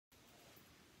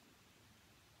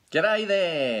G'day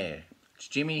there, it's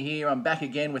Jimmy here. I'm back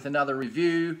again with another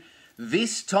review.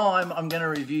 This time I'm going to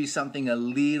review something a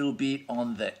little bit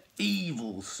on the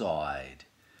evil side.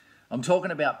 I'm talking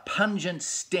about Pungent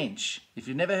Stench. If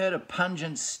you've never heard of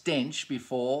Pungent Stench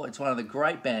before, it's one of the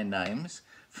great band names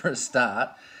for a start.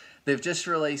 They've just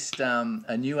released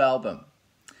a new album.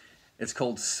 It's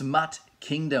called Smut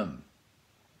Kingdom.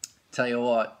 Tell you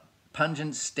what,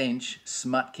 Pungent Stench,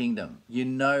 Smut Kingdom. You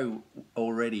know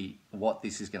already what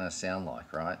this is going to sound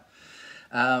like, right?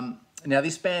 Now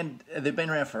this band, they've been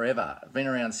around forever. Been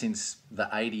around since the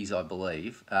 80s, I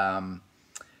believe.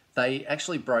 They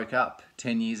actually broke up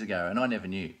 10 years ago, and I never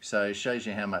knew. So it shows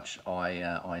you how much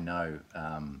I know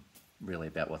really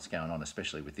about what's going on,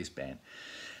 especially with this band.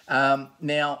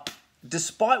 Now,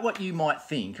 despite what you might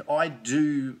think, I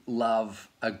do love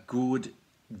a good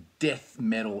death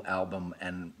metal album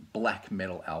and black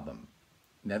metal album.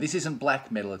 Now this isn't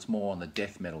black metal, it's more on the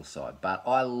death metal side, but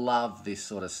I love this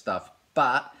sort of stuff.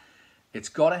 But it's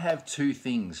got to have two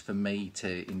things for me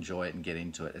to enjoy it and get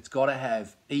into it. It's got to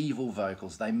have evil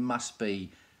vocals. They must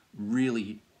be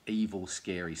really evil,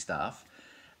 scary stuff,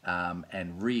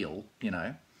 and real, you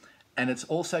know. And it's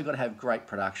also got to have great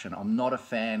production. I'm not a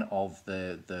fan of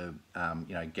the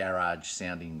you know, garage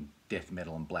sounding death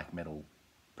metal and black metal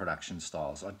production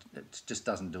styles. It just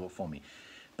doesn't do it for me.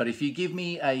 But if you give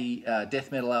me a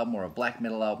death metal album or a black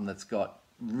metal album that's got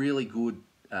really good,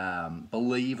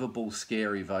 believable,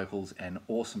 scary vocals and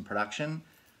awesome production,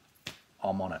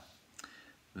 I'm on it.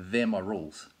 They're my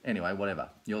rules. Anyway, whatever.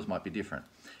 Yours might be different.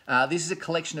 This is a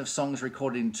collection of songs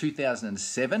recorded in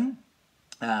 2007,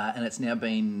 and it's now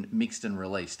been mixed and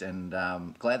released. And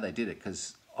glad they did it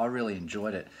because I really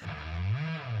enjoyed it.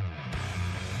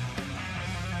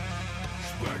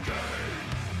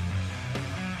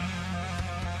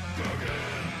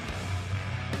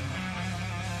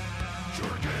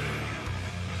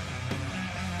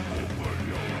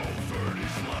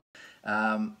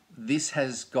 This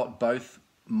has got both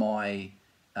my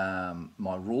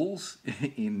my rules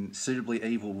in suitably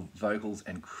evil vocals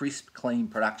and crisp, clean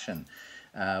production,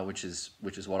 which is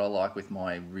what I like with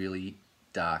my really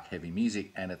dark, heavy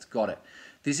music, and it's got it.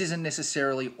 This isn't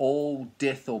necessarily all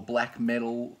death or black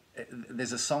metal.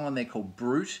 There's a song on there called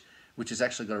Brute, which has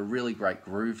actually got a really great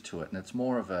groove to it, and it's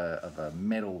more of a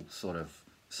metal sort of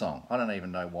song. I don't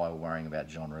even know why we're worrying about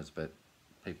genres, but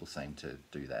people seem to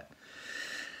do that.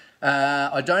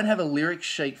 I don't have a lyric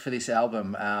sheet for this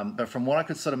album, but from what I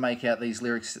could sort of make out, these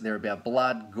lyrics, they're about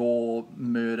blood, gore,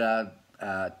 murder,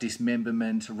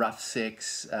 dismemberment, rough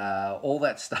sex, all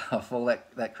that stuff, all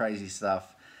that crazy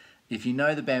stuff. If you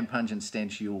know the band Pungent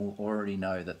Stench, you'll already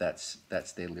know that that's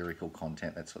their lyrical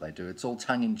content. That's what they do. It's all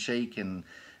tongue-in-cheek, and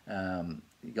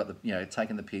you got the, you know,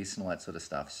 taking the piss and all that sort of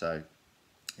stuff. So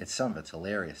some of it's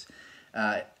hilarious.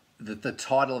 The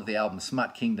title of the album,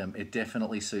 Smut Kingdom, it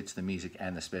definitely suits the music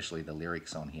and especially the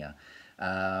lyrics on here.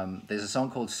 There's a song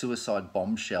called Suicide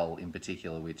Bombshell in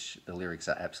particular, which the lyrics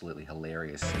are absolutely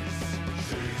hilarious. She's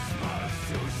my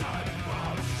suicide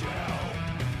bombshell.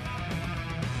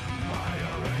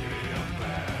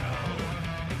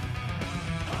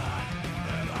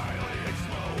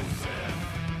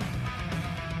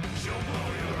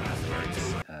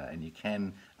 And you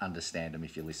can understand them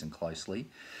if you listen closely.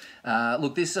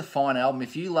 Look, this is a fine album.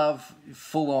 If you love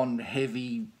full-on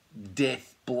heavy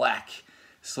death black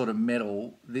sort of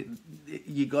metal,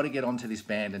 you got to get onto this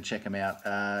band and check them out.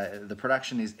 The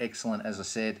production is excellent, as I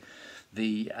said.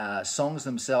 The songs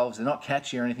themselves, they're not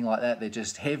catchy or anything like that. They're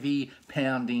just heavy,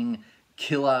 pounding,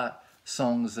 killer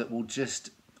songs that will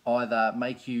just either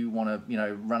make you want to, you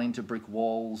know, run into brick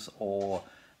walls, or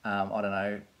I don't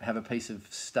know, have a piece of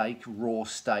steak, raw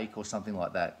steak or something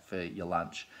like that for your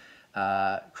lunch.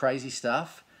 Crazy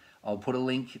stuff. I'll put a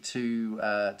link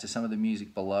to some of the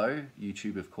music below.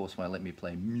 YouTube, of course, won't let me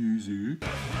play music.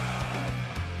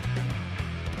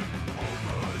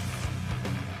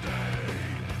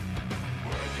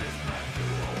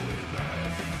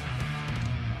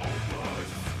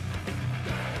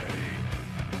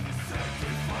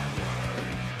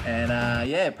 And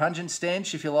yeah, Pungent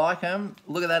Stench, if you like them.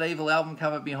 Look at that evil album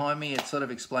cover behind me. It sort of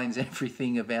explains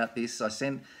everything about this. I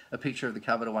sent a picture of the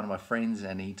cover to one of my friends,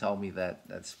 and he told me that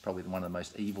that's probably one of the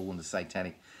most evil and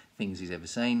satanic things he's ever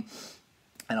seen.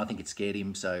 And I think it scared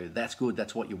him, so that's good.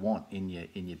 That's what you want in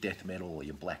your death metal or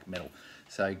your black metal.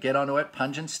 So get onto it.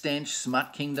 Pungent Stench,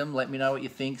 Smut Kingdom. Let me know what you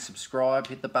think. Subscribe,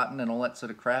 hit the button and all that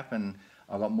sort of crap. And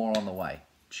I've got more on the way.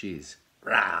 Cheers.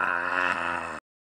 Rah!